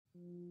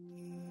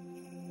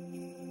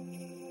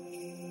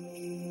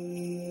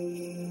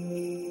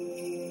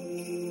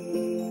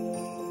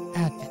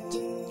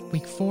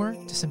for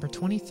December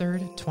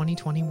 23rd,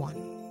 2021.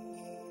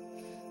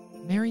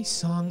 Mary's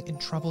Song in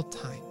Troubled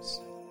Times.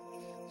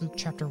 Luke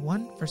chapter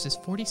 1, verses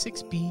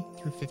 46b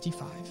through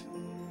 55.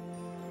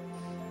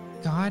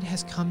 God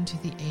has come to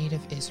the aid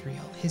of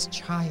Israel, his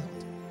child,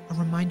 a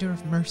reminder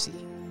of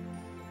mercy.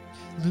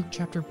 Luke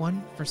chapter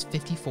 1, verse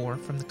 54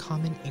 from the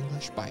Common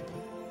English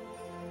Bible.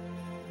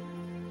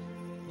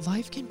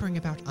 Life can bring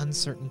about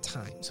uncertain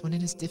times when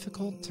it is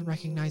difficult to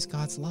recognize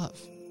God's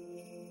love.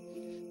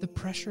 The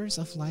pressures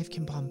of life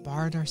can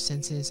bombard our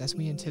senses as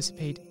we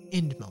anticipate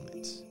end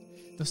moments,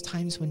 those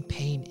times when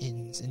pain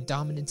ends and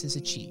dominance is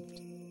achieved.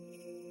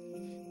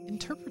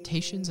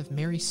 Interpretations of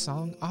Mary's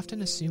song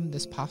often assume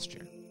this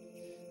posture.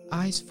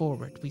 Eyes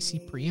forward, we see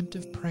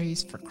preemptive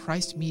praise for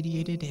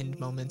Christ-mediated end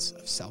moments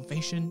of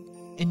salvation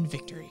and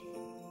victory.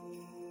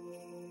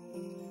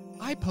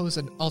 I pose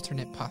an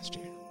alternate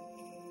posture.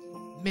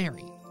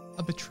 Mary,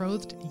 a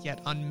betrothed yet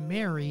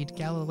unmarried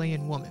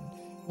Galilean woman,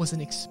 was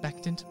an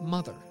expectant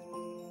mother.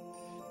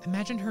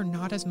 Imagine her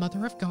not as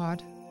Mother of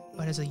God,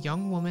 but as a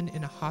young woman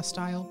in a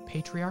hostile,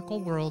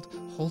 patriarchal world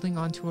holding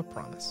on to a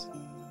promise.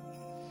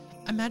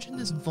 Imagine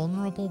this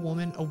vulnerable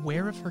woman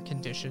aware of her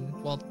condition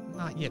while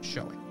not yet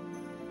showing.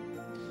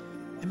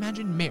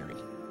 Imagine Mary,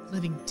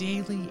 living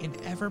daily in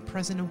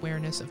ever-present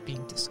awareness of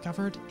being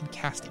discovered and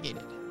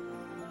castigated.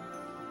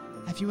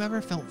 Have you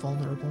ever felt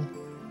vulnerable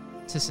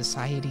to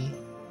society,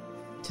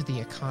 to the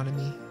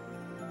economy,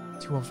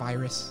 to a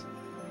virus?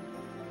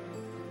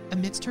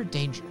 Amidst her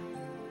danger,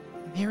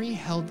 Mary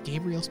held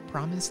Gabriel's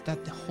promise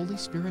that the Holy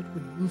Spirit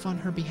would move on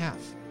her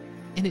behalf,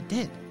 and it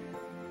did.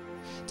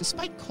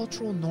 Despite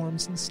cultural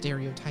norms and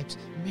stereotypes,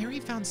 Mary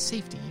found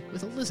safety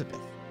with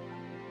Elizabeth.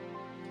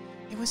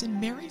 It was in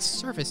Mary's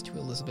service to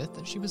Elizabeth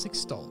that she was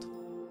extolled.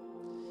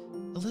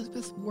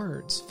 Elizabeth's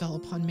words fell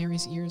upon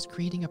Mary's ears,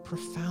 creating a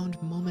profound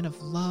moment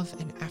of love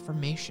and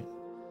affirmation,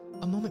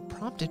 a moment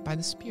prompted by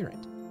the Spirit.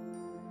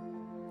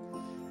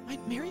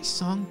 Might Mary's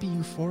song be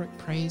euphoric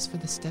praise for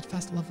the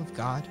steadfast love of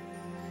God,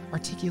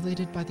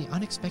 articulated by the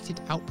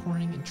unexpected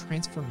outpouring and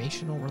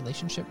transformational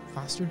relationship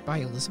fostered by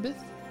Elizabeth?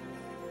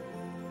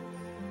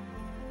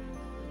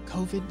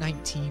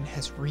 COVID-19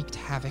 has wreaked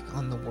havoc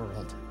on the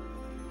world.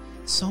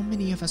 So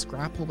many of us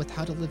grapple with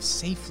how to live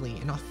safely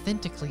and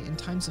authentically in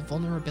times of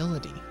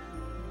vulnerability.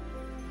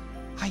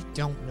 I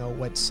don't know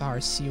what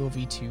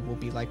SARS-CoV-2 will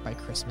be like by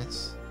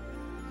Christmas.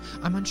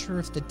 I'm unsure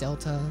if the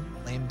Delta,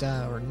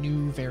 Lambda, or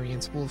new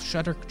variants will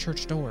shutter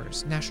church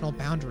doors, national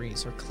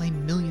boundaries, or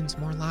claim millions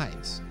more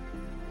lives.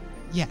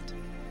 Yet,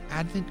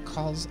 Advent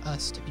calls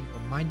us to be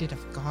reminded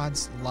of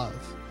God's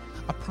love,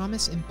 a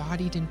promise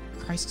embodied in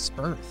Christ's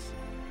birth.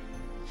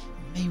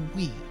 May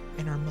we,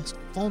 in our most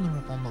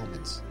vulnerable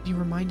moments, be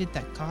reminded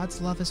that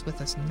God's love is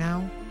with us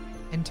now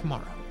and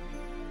tomorrow.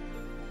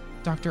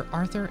 Dr.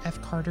 Arthur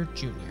F. Carter,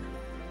 Jr.,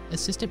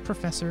 Assistant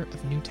Professor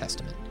of New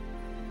Testament.